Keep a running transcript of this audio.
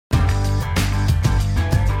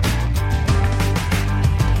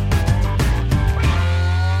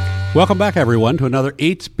Welcome back, everyone, to another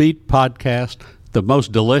Eats Beat podcast, the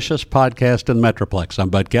most delicious podcast in the Metroplex. I'm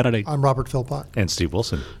Bud Kennedy. I'm Robert Philpott. And Steve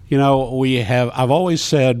Wilson. You know, I've always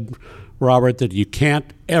said, Robert, that you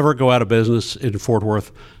can't ever go out of business in Fort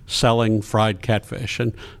Worth selling fried catfish.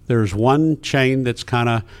 And there's one chain that's kind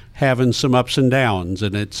of having some ups and downs,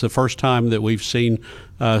 and it's the first time that we've seen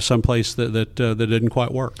someplace that didn't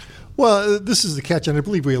quite work. Well, this is the catch, and I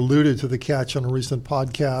believe we alluded to the catch on a recent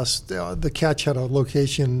podcast. The catch had a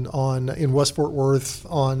location in West Fort Worth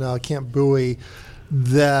on Camp Bowie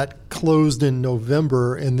that closed in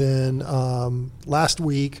November, and then last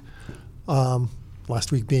week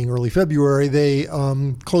being early February, they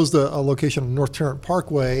closed a location on North Tarrant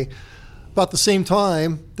Parkway. About the same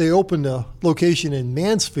time, they opened a location in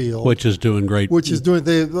Mansfield, which is doing great.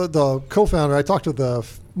 The co-founder. I talked to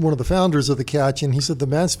one of the founders of the catch, and he said the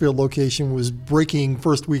Mansfield location was breaking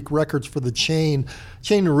first week records for the chain.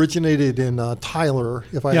 Chain originated in Tyler,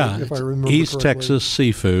 if I remember East correctly. Texas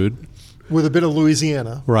seafood with a bit of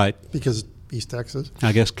Louisiana, right? Because East Texas.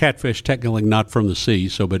 I guess catfish technically not from the sea,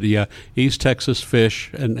 but yeah, East Texas fish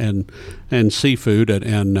and seafood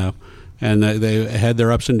and they had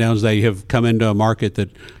their ups and downs. They have come into a market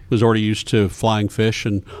that was already used to flying fish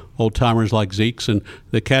and old-timers like Zeke's, and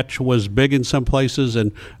the catch was big in some places,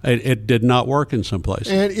 and it did not work in some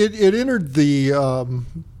places. And it entered the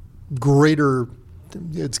greater,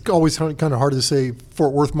 it's always kind of hard to say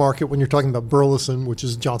Fort Worth market when you're talking about Burleson, which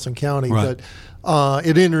is Johnson County, right. But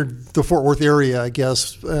it entered the Fort Worth area, I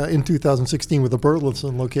guess, in 2016 with the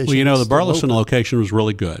Burleson location. Well, you know, the Burleson location was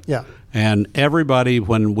really good. Yeah. And everybody,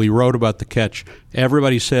 when we wrote about the catch,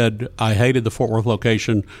 everybody said, I hated the Fort Worth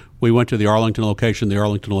location. We went to the Arlington location. The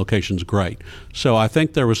Arlington location's great. So I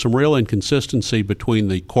think there was some real inconsistency between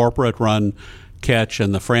the corporate-run catch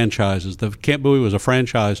and the franchises. The Camp Bowie was a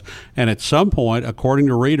franchise, and at some point, according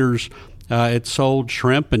to readers, it sold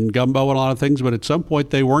shrimp and gumbo and a lot of things, but at some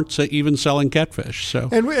point they weren't even selling catfish. So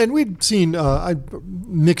and we'd seen I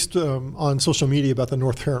mixed on social media about the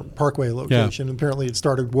North Tarrant Parkway location. Yeah. Apparently it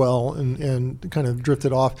started well and kind of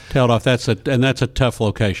drifted off. Tailed off. That's a tough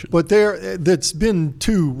location. But that's been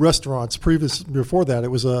two restaurants before that.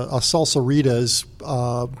 It was a Salsaritas,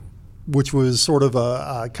 which was sort of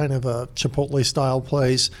a kind of a Chipotle style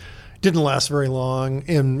place. Didn't last very long,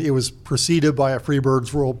 and it was preceded by a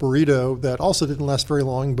Freebird's Royal Burrito that also didn't last very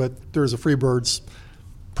long, but there's a Freebird's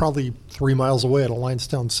probably 3 miles away at Alliance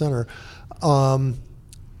Town Center. It's in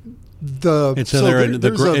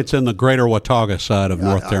the greater Watauga side of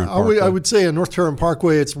North Tarrant Parkway. I would say in North Tarrant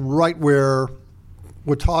Parkway, it's right where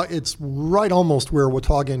it's right almost where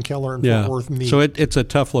Watauga and Keller and Fort Worth meet. So it's a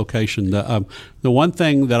tough location. The one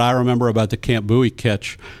thing that I remember about the Camp Bowie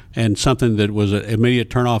catch, and something that was an immediate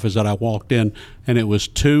turnoff, is that I walked in and it was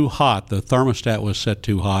too hot. The thermostat was set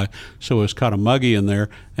too high, so it was kind of muggy in there,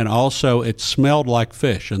 and also it smelled like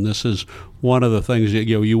fish. And this is one of the things that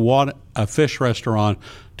you want a fish restaurant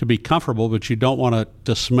to be comfortable, but you don't want it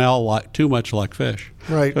to smell too much like fish.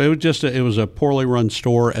 Right. So it was a poorly run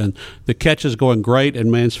store, and the catch is going great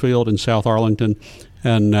in Mansfield and South Arlington.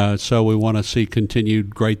 And so we want to see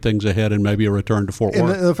continued great things ahead and maybe a return to Fort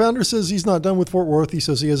Worth. And the founder says he's not done with Fort Worth. He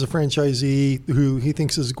says he has a franchisee who he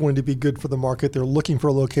thinks is going to be good for the market. They're looking for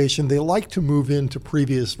a location. They like to move into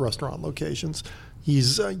previous restaurant locations. He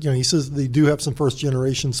says they do have some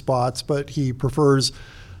first-generation spots, but he prefers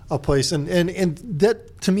a place. And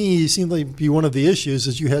that, to me, seemed like be one of the issues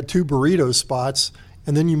is you had two burrito spots,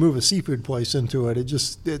 and then you move a seafood place into it.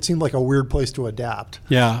 It seemed like a weird place to adapt.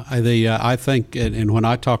 Yeah, I think, and when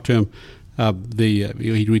I talked to him,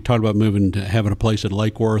 we talked about moving to having a place at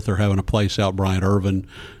Lake Worth or having a place out Bryant Irvin,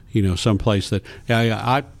 someplace that.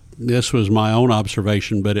 This was my own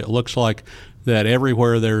observation, but it looks like that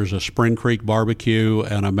everywhere there's a Spring Creek barbecue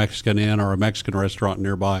and a Mexican Inn or a Mexican restaurant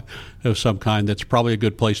nearby of some kind, that's probably a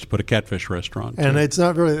good place to put a catfish restaurant. And it's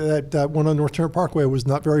not very, that one on North Tarrant Parkway was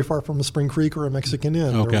not very far from a Spring Creek or a Mexican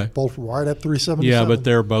Inn. Okay. They're both right at 377. Yeah, but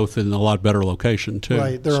they're both in a lot better location, too.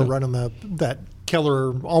 Right, they're right on that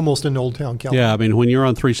Keller, almost in Old Town Keller. Yeah, I mean, when you're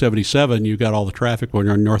on 377, you've got all the traffic. When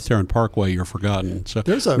you're on North Tarrant Parkway, you're forgotten. So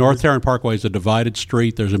North Tarrant Parkway is a divided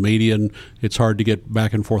street. There's a median. It's hard to get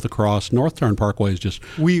back and forth across. North Tarrant Parkway is just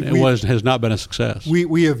has not been a success.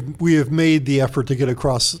 We have made the effort to get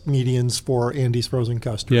across medians for Andy's Frozen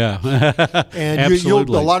Custard. Yeah, and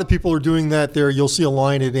absolutely. A lot of people are doing that there. You'll see a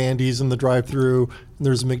line at Andy's in the drive-thru. And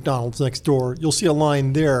there's a McDonald's next door. You'll see a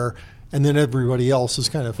line there. And then everybody else is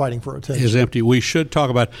kind of fighting for attention. Is empty. We should talk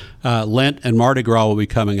about Lent and Mardi Gras will be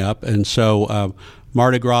coming up, and so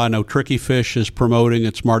Mardi Gras, I know Tricky Fish is promoting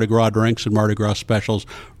its Mardi Gras drinks and Mardi Gras specials.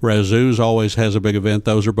 Razoo's always has a big event.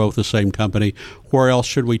 Those are both the same company. Where else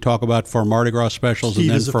should we talk about for Mardi Gras specials Steve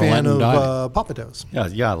and then is a for fan Lenten dining? of Pappadeaux.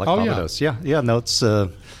 Yeah, I like Pappadeaux. Yeah. No, it's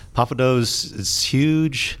Pappadeaux is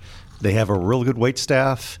huge. They have a real good wait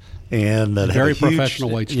staff. And very professional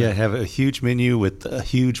wait staff. Yeah, have a huge menu with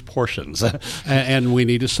huge portions. And we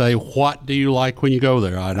need to say, what do you like when you go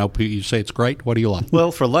there? I know you say it's great. What do you like?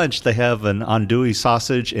 Well, for lunch, they have an andouille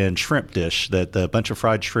sausage and shrimp dish, that a bunch of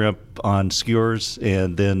fried shrimp on skewers,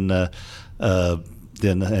 and then a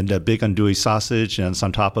big andouille sausage, and it's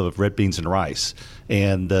on top of red beans and rice.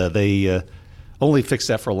 And they only fix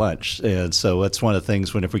that for lunch. And so that's one of the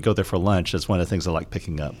things, if we go there for lunch, that's one of the things I like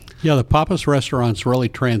picking up. Yeah, the Pappas restaurants really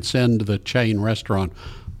transcend the chain restaurant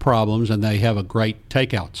problems, and they have a great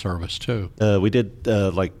takeout service, too. We did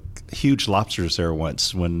like huge lobsters there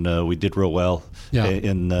once when we did real well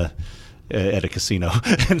at a casino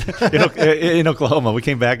in Oklahoma. We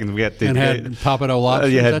came back and we had Pappadeaux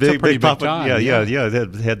lobsters. That's a pretty big time. Yeah.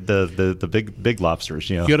 It had the big lobsters.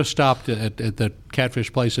 You could have stopped at the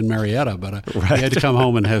catfish place in Marietta, but you had to come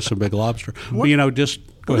home and have some big lobster. What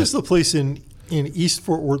is the place in East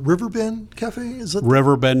Fort Worth? Riverbend Cafe? Is it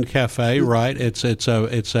Riverbend Cafe? Right. It's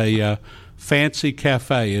a fancy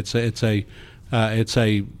cafe. It's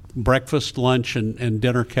a breakfast, lunch, and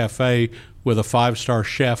dinner cafe with a 5-star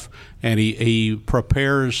chef, and he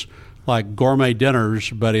prepares like gourmet dinners,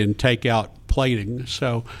 but in takeout plating,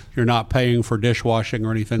 so you're not paying for dishwashing or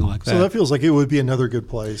anything like that. So that feels like it would be another good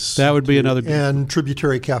place. That would be another. And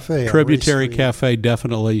Tributary Cafe. Tributary Cafe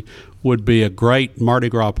definitely would be a great Mardi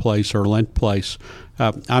Gras place or Lent place.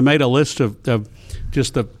 I made a list of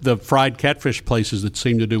just the fried catfish places that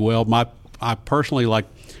seem to do well. I personally like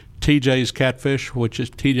TJ's Catfish, which is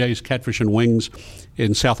TJ's Catfish and Wings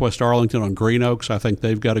in Southwest Arlington on Green Oaks. I think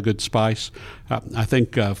they've got a good spice. I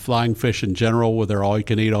think Flying Fish in general, with their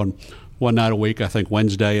all-you-can-eat on one night a week, I think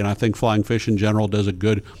Wednesday, and I think Flying Fish in general does a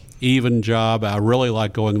good, even job. I really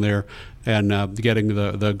like going there and getting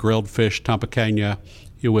the grilled fish, Tampacana,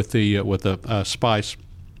 with the spice.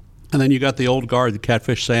 And then you got the old guard, the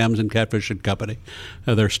Catfish Sam's and Catfish and Company.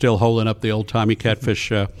 They're still holding up the old-timey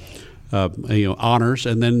catfish honors.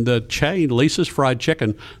 And then the chain, Lisa's Fried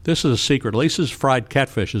Chicken. This is a secret. Lisa's Fried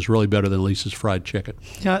Catfish is really better than Lisa's Fried Chicken.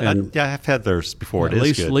 Yeah, I've had theirs before. It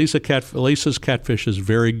is good. Lisa's Catfish is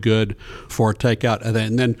very good for takeout.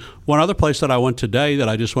 And then one other place that I went today that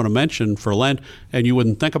I just want to mention for Lent, and you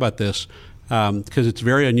wouldn't think about this because it's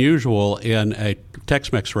very unusual in a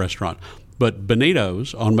Tex-Mex restaurant, but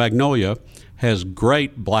Benito's on Magnolia has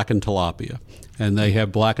great blackened tilapia. And they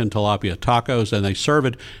have blackened tilapia tacos, and they serve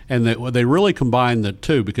it, and they really combine the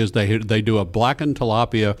two because they do a blackened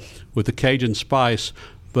tilapia with the Cajun spice,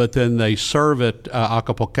 but then they serve it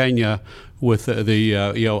acapulqueña with the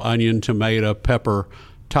onion, tomato, pepper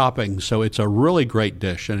topping. So it's a really great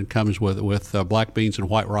dish, and it comes with black beans and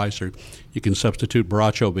white rice, or you can substitute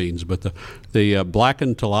borracho beans. But the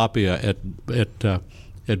blackened tilapia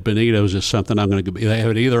at Benito's is something I'm going to. They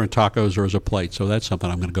have it either in tacos or as a plate, so that's something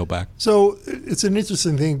I'm going to go back. So it's an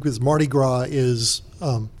interesting thing because Mardi Gras is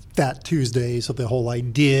Fat Tuesday, so the whole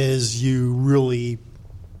idea is you really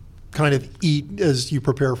kind of eat as you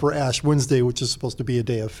prepare for Ash Wednesday, which is supposed to be a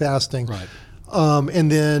day of fasting. Right. And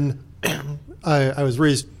then I was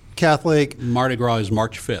raised Catholic. Mardi Gras is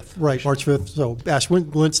March 5th. Right, March 5th. So Ash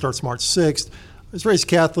Lent starts March 6th. I was raised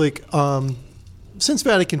Catholic. Since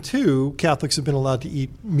Vatican II, Catholics have been allowed to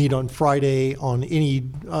eat meat on Friday on any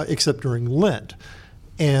except during Lent,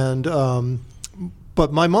 and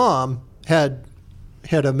but my mom had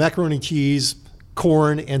a macaroni cheese,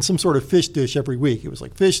 corn, and some sort of fish dish every week. It was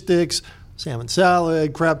like fish sticks, salmon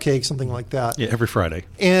salad, crab cake, something like that. Yeah, every Friday.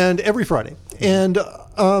 And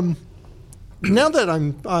now that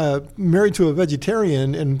I'm married to a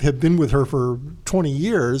vegetarian and have been with her for 20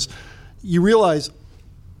 years, you realize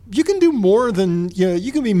you can do more than,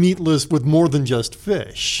 you can be meatless with more than just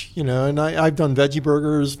fish, and I've done veggie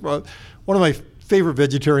burgers. One of my favorite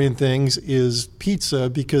vegetarian things is pizza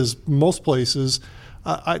because most places,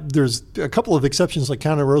 there's a couple of exceptions like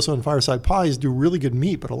Casa Rosa and Fireside Pies do really good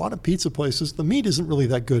meat, but a lot of pizza places, the meat isn't really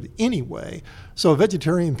that good anyway. So a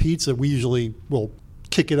vegetarian pizza, we usually will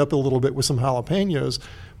kick it up a little bit with some jalapenos,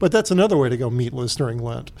 but that's another way to go meatless during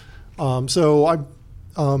Lent. And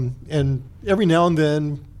every now and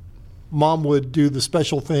then, Mom would do the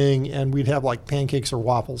special thing, and we'd have like pancakes or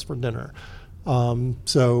waffles for dinner.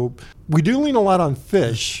 So we do lean a lot on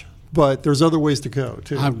fish, but there's other ways to go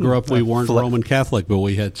too. I grew up, we weren't Roman Catholic, but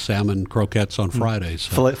we had salmon croquettes on Fridays.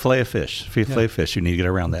 So. Filet of fish. Filet of fish. You need to get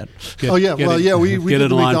around that. We get did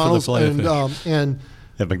in line McDonald's for the filet of fish. And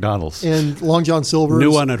at McDonald's. And Long John Silver's.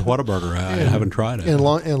 New one at Whataburger. I haven't tried it. And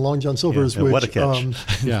Long John Silver's, Yeah, which what a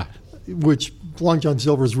catch. Yeah. which Long John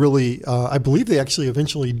Silver's really, I believe they actually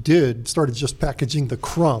eventually started just packaging the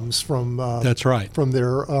crumbs from. That's right. From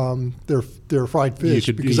their fried fish,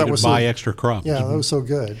 You because could that was buy so, extra crumbs. Yeah, that was so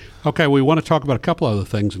good. Okay, we want to talk about a couple other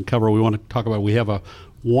things and cover. We want to talk about, we have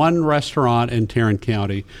one restaurant in Tarrant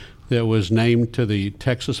County that was named to the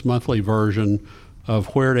Texas Monthly version of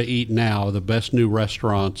Where to Eat Now, the best new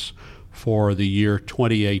restaurants for the year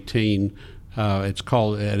 2018. It's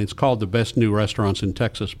called the best new restaurants in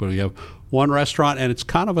Texas. But we have one restaurant, and it's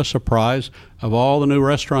kind of a surprise. Of all the new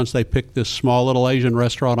restaurants, they picked this small little Asian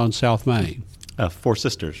restaurant on South Main. Four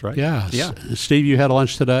Sisters, right? Yeah. Yeah. Steve, you had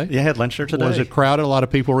lunch today? Yeah, I had lunch there today. Was it crowded? A lot of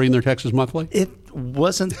people reading their Texas Monthly? It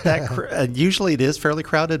wasn't that. Usually it is fairly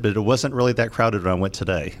crowded, but it wasn't really that crowded when I went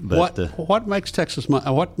today. But what makes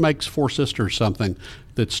what makes Four Sisters something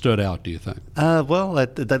that stood out? Do you think? well,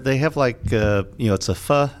 they have it's a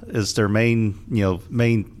pho is their main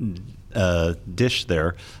dish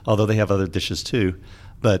there. Although they have other dishes too,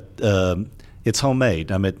 but it's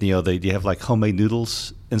homemade. I mean, they have like homemade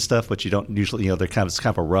noodles and stuff, which you don't usually. They're it's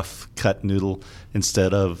kind of a rough cut noodle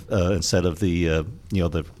instead of the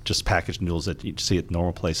the just packaged noodles that you see at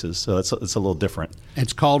normal places. So it's a little different.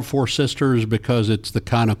 It's called Four Sisters because it's the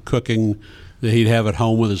kind of cooking that he'd have at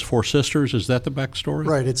home with his four sisters. Is that the backstory?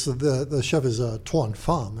 Right. It's the chef is Tuan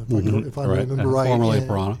Pham, if I remember right. Formerly of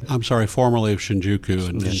Piranha. I'm sorry, formerly of Shinjuku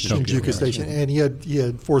and Tokyo. Shinjuku Station, and he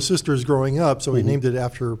had four sisters growing up, so he named it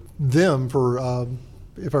after them for.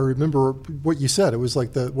 If I remember what you said, it was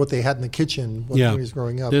like what they had in the kitchen when he was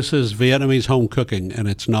growing up. This is Vietnamese home cooking, and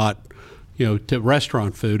it's not,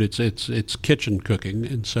 restaurant food. It's kitchen cooking,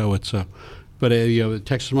 and so it's a. But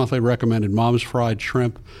Texas Monthly recommended Mom's fried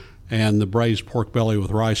shrimp and the braised pork belly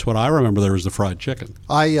with rice. What I remember there was the fried chicken.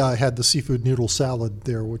 I had the seafood noodle salad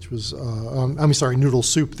there, which was noodle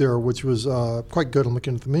soup there, which was quite good. I'm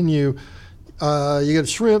looking at the menu. You got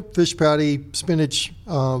shrimp, fish patty, spinach,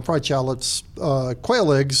 fried shallots,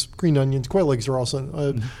 quail eggs, green onions. Quail eggs are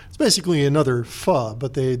also, it's basically another pho,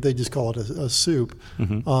 but they just call it a soup.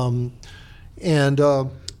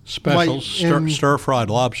 Specials, stir-fried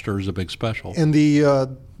lobster is a big special. And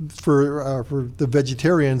for the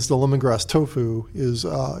vegetarians, the lemongrass tofu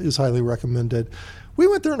is highly recommended. We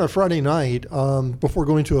went there on a Friday night before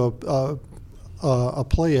going to a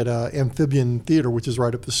play at Amphibian Theater, which is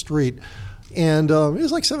right up the street. And it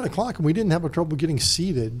was like 7 o'clock, and we didn't have trouble getting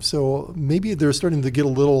seated. So maybe they're starting to get a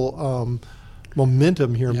little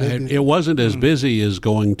momentum here. Yeah, it wasn't as busy as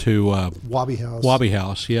going to Wabi House. Wabi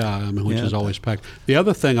House, which is always packed. The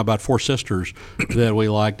other thing about Four Sisters that we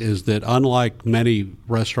liked is that unlike many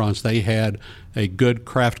restaurants, they had a good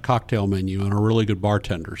craft cocktail menu and a really good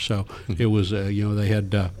bartender. So it was, they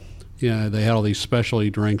had all these specialty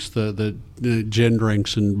drinks, the gin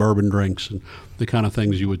drinks and bourbon drinks and the kind of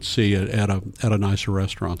things you would see at a nicer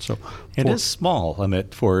restaurant. So it is small. I mean,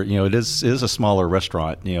 it is a smaller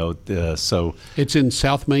restaurant. So it's in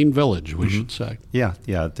South Main Village, we should say. Yeah.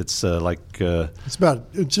 It's it's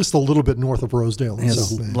about just a little bit north of Rosedale.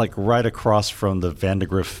 It's like right across from the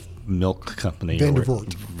Vandergrift Milk Company.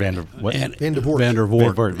 Vandervoort.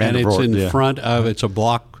 Vandervoort. And it's in front of. It's a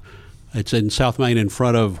block. It's in South Main, in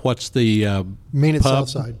front of what's the Main and pub? South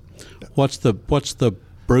Side. What's the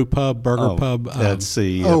brew pub, burger pub? That's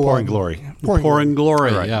the Pouring Glory. Pouring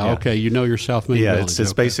Glory. Right, yeah. Okay. Your South Main. Yeah, Village.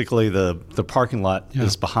 it's basically the parking lot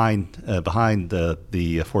is behind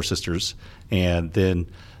the Four Sisters, and then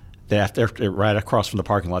after right across from the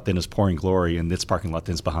parking lot then is Pouring Glory, and its parking lot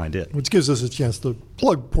then is behind it. Which gives us a chance to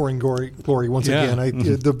plug Pouring Glory once again.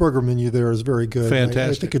 The burger menu there is very good. Fantastic.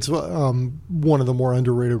 I think it's one of the more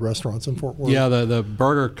underrated restaurants in Fort Worth. Yeah, the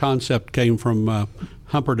burger concept came from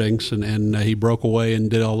Humperdinck's, and he broke away and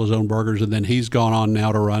did all his own burgers, and then he's gone on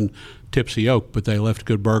now to run Tipsy Oak, but they left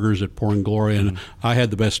good burgers at Pouring Glory, and I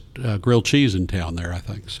had the best grilled cheese in town there, I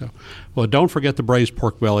think. So, well, don't forget the braised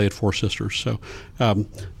pork belly at Four Sisters. So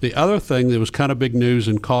the other thing that was kind of big news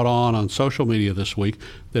and caught on social media this week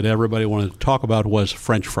that everybody wanted to talk about was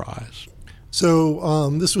French fries. So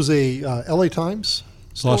this was a LA Times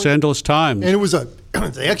story. Los Angeles Times. And it was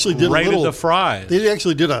they actually did rated the fries. They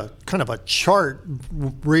actually did a kind of a chart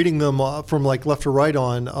rating them from like left to right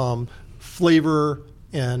on flavor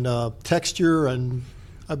and texture, and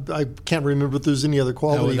I can't remember if there's any other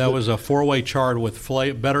quality. That was a 4-way chart with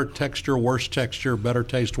better texture, worse texture, better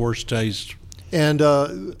taste, worse taste. And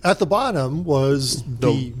at the bottom was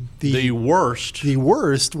the worst. The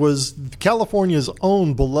worst was California's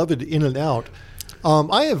own beloved In-N-Out.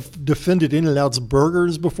 I have defended In-N-Out's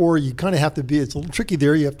burgers before. You kind of have to be. It's a little tricky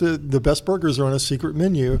there. The best burgers are on a secret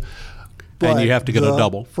menu. but and you have to get a the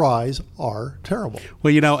double. Fries are terrible.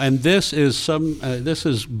 Well, and this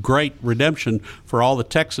is great redemption for all the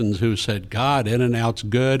Texans who said, "God, In-N-Out's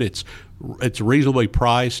good. It's reasonably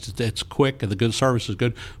priced. It's quick, and the good service is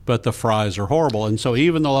good, but the fries are horrible." And so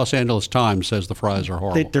even the Los Angeles Times says the fries are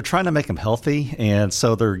horrible. They're trying to make them healthy, and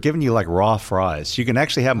so they're giving you like raw fries. You can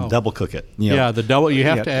actually have them double cook it. The double. You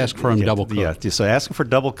have to ask for them double cooked. Yeah, so ask them for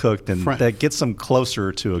double cooked, and that gets them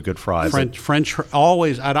closer to a good fry. French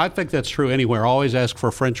always, and I think that's true anywhere. Always ask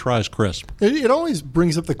for French fries crisp. It always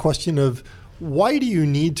brings up the question of, why do you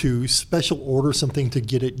need to special order something to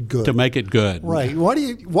get it good? To make it good. Right.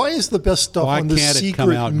 Why is the best stuff on the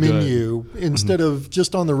secret menu instead of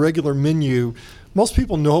just on the regular menu? Most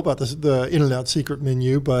people know about the In-N-Out secret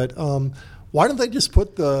menu, but why don't they just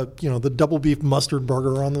put the double beef mustard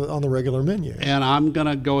burger on the regular menu? And I'm going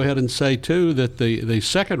to go ahead and say too that the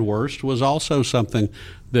second worst was also something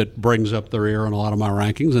that brings up the rear in a lot of my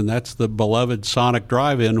rankings, and that's the beloved Sonic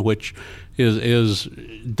Drive-In, which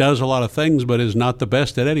does a lot of things, but is not the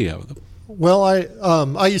best at any of them. Well,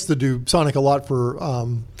 I used to do Sonic a lot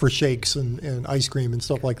for shakes and ice cream and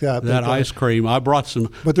stuff like that. Ice cream, I brought some.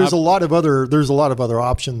 But there's a lot of other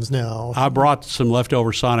options now. I brought some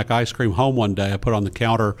leftover Sonic ice cream home one day. I put it on the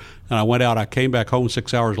counter, and I went out. I came back home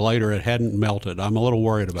 6 hours later. It hadn't melted. I'm a little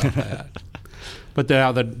worried about that. But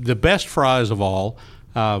now the best fries of all,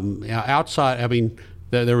 outside. I mean,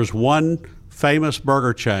 there was one famous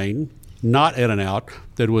burger chain, not In-N-Out,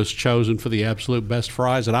 that was chosen for the absolute best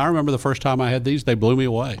fries. And I remember the first time I had these, they blew me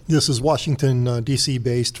away. This is Washington, D.C.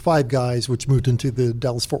 based Five Guys, which moved into the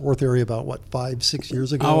Dallas-Fort Worth area about, 5-6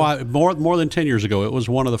 years ago? Oh, more than 10 years ago. It was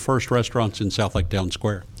one of the first restaurants in South Lake Town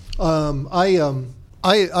Square. I've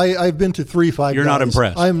been to 3 Five Guys. You're not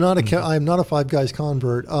impressed? I am not a Five Guys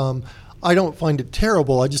convert. I don't find it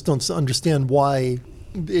terrible. I just don't understand why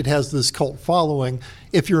it has this cult following.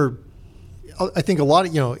 I think a lot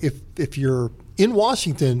of, if you're in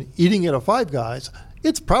Washington eating at a Five Guys,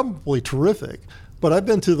 it's probably terrific. But I've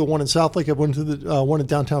been to the one in South Lake, I've been to the one in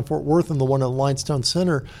downtown Fort Worth, and the one at Lionstown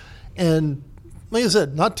Center. And like I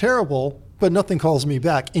said, not terrible, but nothing calls me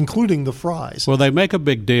back, including the fries. Well, they make a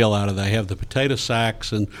big deal out of it. They have the potato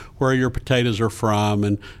sacks and where your potatoes are from.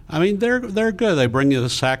 And, I mean, they're good. They bring you the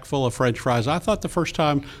sack full of French fries. I thought the first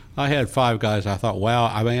time I had Five Guys, I thought, wow,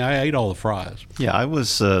 I mean, I ate all the fries. Yeah, I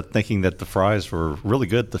was thinking that the fries were really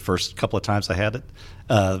good the first couple of times I had it.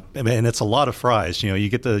 And it's a lot of fries. You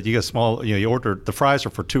get small. You order the fries are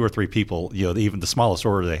for 2 or 3 people. Even the smallest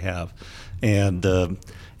order they have, and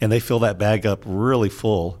they fill that bag up really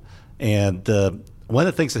full. And one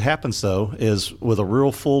of the things that happens though is with a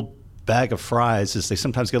real full bag of fries is they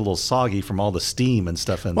sometimes get a little soggy from all the steam and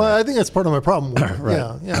stuff in there. Well, I think that's part of my problem with it.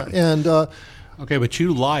 Right. Yeah. And okay, but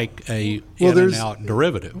you like a In-N-Out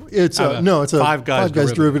derivative. It's a Five Guys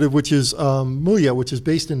derivative, which is Muya, which is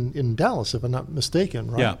based in Dallas, if I'm not mistaken,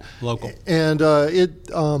 right? Yeah, local. And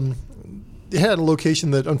it had a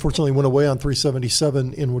location that unfortunately went away on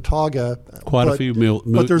 377 in Watauga. Quite a few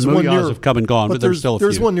Muyas have come and gone, but there's still a few.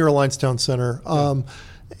 There's one near Lionstown Center.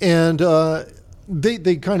 And they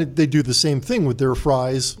do the same thing with their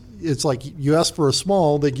fries. It's like you ask for a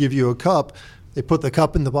small, they give you a cup. They put the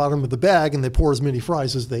cup in the bottom of the bag and they pour as many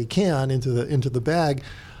fries as they can into the bag.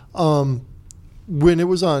 When it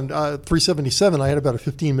was on 377, I had about a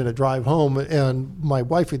 15-minute drive home, and my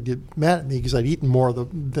wife would get mad at me because I'd eaten more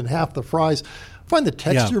than half the fries. I find the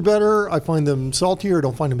texture better. I find them saltier. I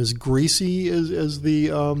don't find them as greasy as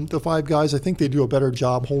the Five Guys. I think they do a better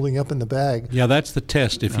job holding up in the bag. Yeah, that's the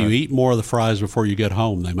test. If you eat more of the fries before you get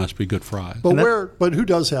home, they must be good fries. But who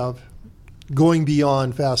does have, going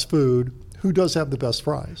beyond fast food, who does have the best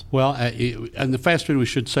fries? Well, and the fast food, we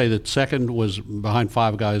should say that second was behind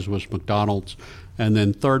Five Guys was McDonald's, and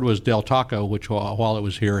then third was Del Taco, which while it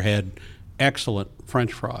was here had excellent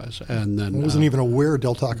French fries. And then I wasn't even aware of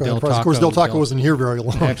Del Taco. Of course, Del Taco wasn't here very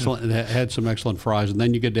long. Excellent, it had some excellent fries, and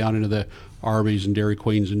then you get down into the Arby's and Dairy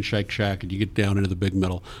Queens and Shake Shack, and you get down into the big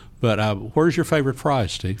middle. But where's your favorite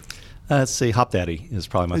fries, Steve? Let's see, Hop Daddy is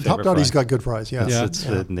probably my favorite. Hop Daddy's got good fries, yeah.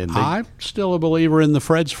 I'm still a believer in the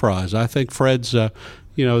Fred's fries. I think Fred's,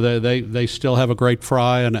 they still have a great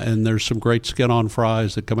fry, and there's some great skin-on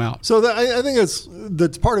fries that come out. So I think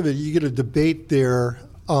that's part of it. You get a debate there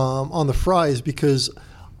on the fries because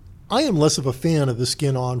I am less of a fan of the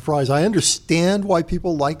skin-on fries. I understand why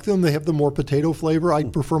people like them. They have the more potato flavor. I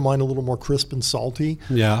prefer mine a little more crisp and salty.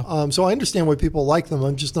 Yeah. So I understand why people like them.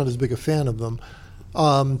 I'm just not as big a fan of them.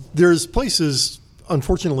 There's places,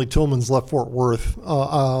 unfortunately, Tillman's left Fort Worth,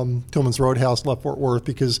 Tillman's Roadhouse left Fort Worth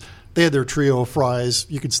because they had their trio of fries.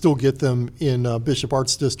 You could still get them in Bishop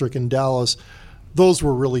Arts District in Dallas. those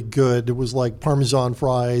were really good. It was like Parmesan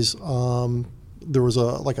fries. There was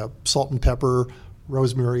a salt and pepper,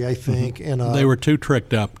 rosemary, I think, and They were too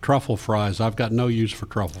tricked up. Truffle fries. I've got no use for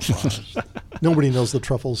truffle fries. nobody knows the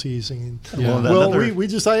truffles he's eating. Yeah. Well,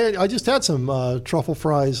 I just had some truffle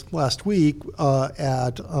fries last week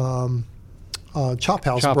at Chop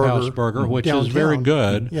House Burger, which downtown. is very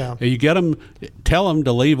good. Yeah. You get them, tell them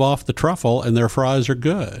to leave off the truffle, and their fries are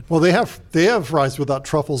good. Well, they have fries without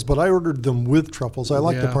truffles, but I ordered them with truffles. I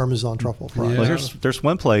like the Parmesan truffle fries. Yeah. Well, there's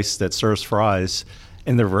one place that serves fries,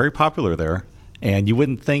 and they're very popular there, and you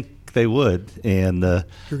wouldn't think they would. And You're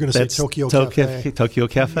going to say Tokyo Cafe. Tokyo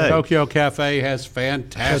Cafe. Tokyo Cafe has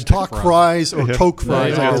fantastic Talk fries or Toke They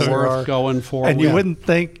fries. I guess are they worth are. going for. And you wouldn't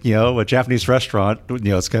think, a Japanese restaurant,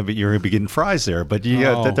 it's going to be, you're going to be getting fries there, but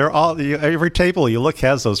they're all, every table you look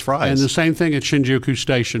has those fries. And the same thing at Shinjuku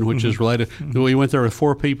Station, which is related. We went there with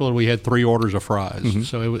 4 people, and we had 3 orders of fries.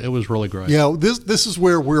 So it was really great. Yeah, this is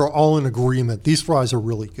where we're all in agreement. These fries are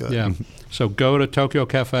really good. Yeah. So go to Tokyo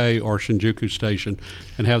Cafe or Shinjuku Station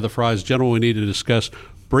and have the fries. Gentlemen, we need to discuss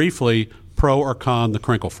briefly pro or con the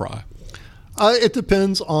crinkle fry. It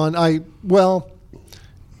depends on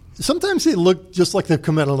sometimes they look just like they've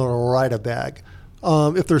come out of a Ore-Ida bag.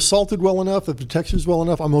 If they're salted well enough, if the texture's well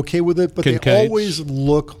enough, I'm okay with it. But Kincaid's. They always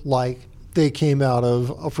look like they came out of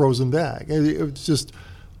a frozen bag. It's just,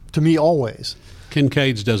 to me, always.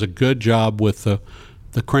 Kincaid's does a good job with the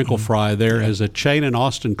crinkle fry. There is a chain in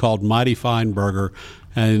Austin called Mighty Fine Burger,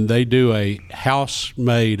 and they do a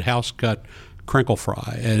house-made, house-cut crinkle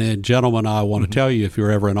fry. And gentlemen, I want to tell you, if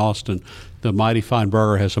you're ever in Austin, the Mighty Fine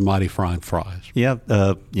Burger has some Mighty Fine fries. Yeah,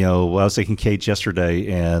 I was at Kincaid's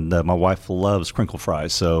yesterday, and my wife loves crinkle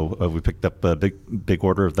fries, so we picked up a big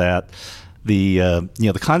order of that. The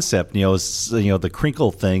concept, is the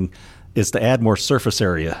crinkle thing is to add more surface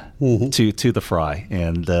area to the fry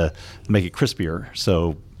and make it crispier.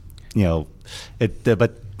 So, like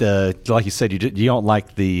you said, you don't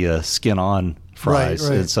like the skin on fries,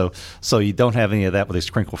 right. and so you don't have any of that with these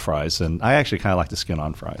crinkle fries. And I actually kind of like the skin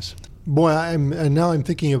on fries. Boy, now I'm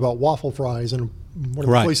thinking about waffle fries, and one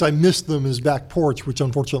of the places I missed them is Back Porch, which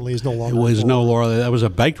unfortunately is no longer. It was no longer. That was a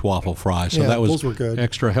baked waffle fry, so that was those were good.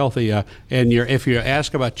 Extra healthy. And if you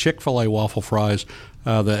ask about Chick-fil-A waffle fries,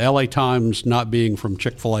 the L.A. Times, not being from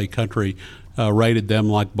Chick-fil-A country, rated them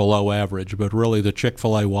like below average. But really, the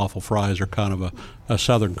Chick-fil-A waffle fries are kind of a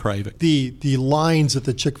Southern craving. The lines at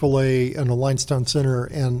the Chick-fil-A and the Linestown Center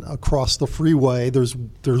and across the freeway, there's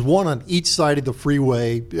one on each side of the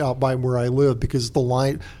freeway out by where I live because the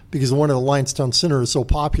one at the Linestown Center is so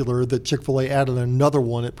popular that Chick-fil-A added another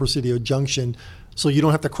one at Presidio Junction, so you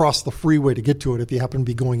don't have to cross the freeway to get to it if you happen to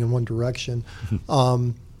be going in one direction.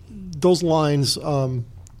 Those lines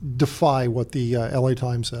defy what the LA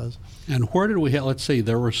Times says. And where did we have, let's see,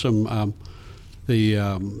 there were some, the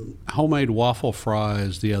homemade waffle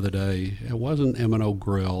fries the other day. It wasn't M&O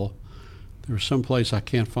Grill. There was some place I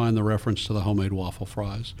can't find the reference to the homemade waffle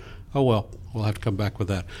fries. Oh, well, we'll have to come back with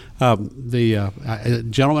that.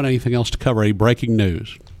 Gentlemen, anything else to cover? Any breaking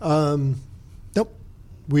news? Nope.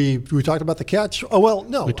 We talked about the catch. Oh, well,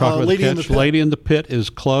 no. We talked about the catch. Lady in the Pit is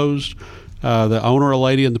closed. The owner of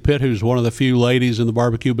Lady in the Pit, who's one of the few ladies in the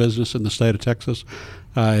barbecue business in the state of Texas,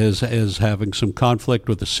 is having some conflict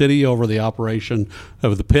with the city over the operation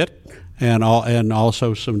of the pit, and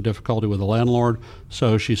also some difficulty with the landlord.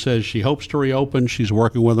 So she says she hopes to reopen. She's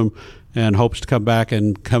working with them and hopes to come back.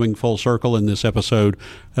 And coming full circle in this episode,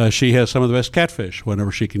 she has some of the best catfish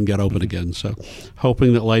whenever she can get open again. So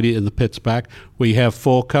hoping that Lady in the Pit's back. We have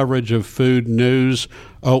full coverage of food news,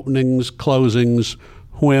 openings, closings,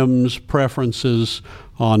 whims, preferences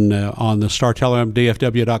on the Star Telegram,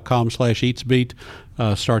 dfw.com/eatsbeat,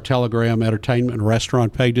 Star Telegram entertainment and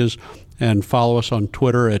restaurant pages, and follow us on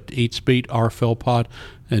Twitter at EatsBeat, R. Philpott,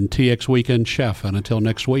 and TX Weekend Chef. And until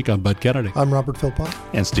next week, I'm Bud Kennedy. I'm Robert Philpott.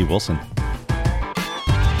 And Steve Wilson.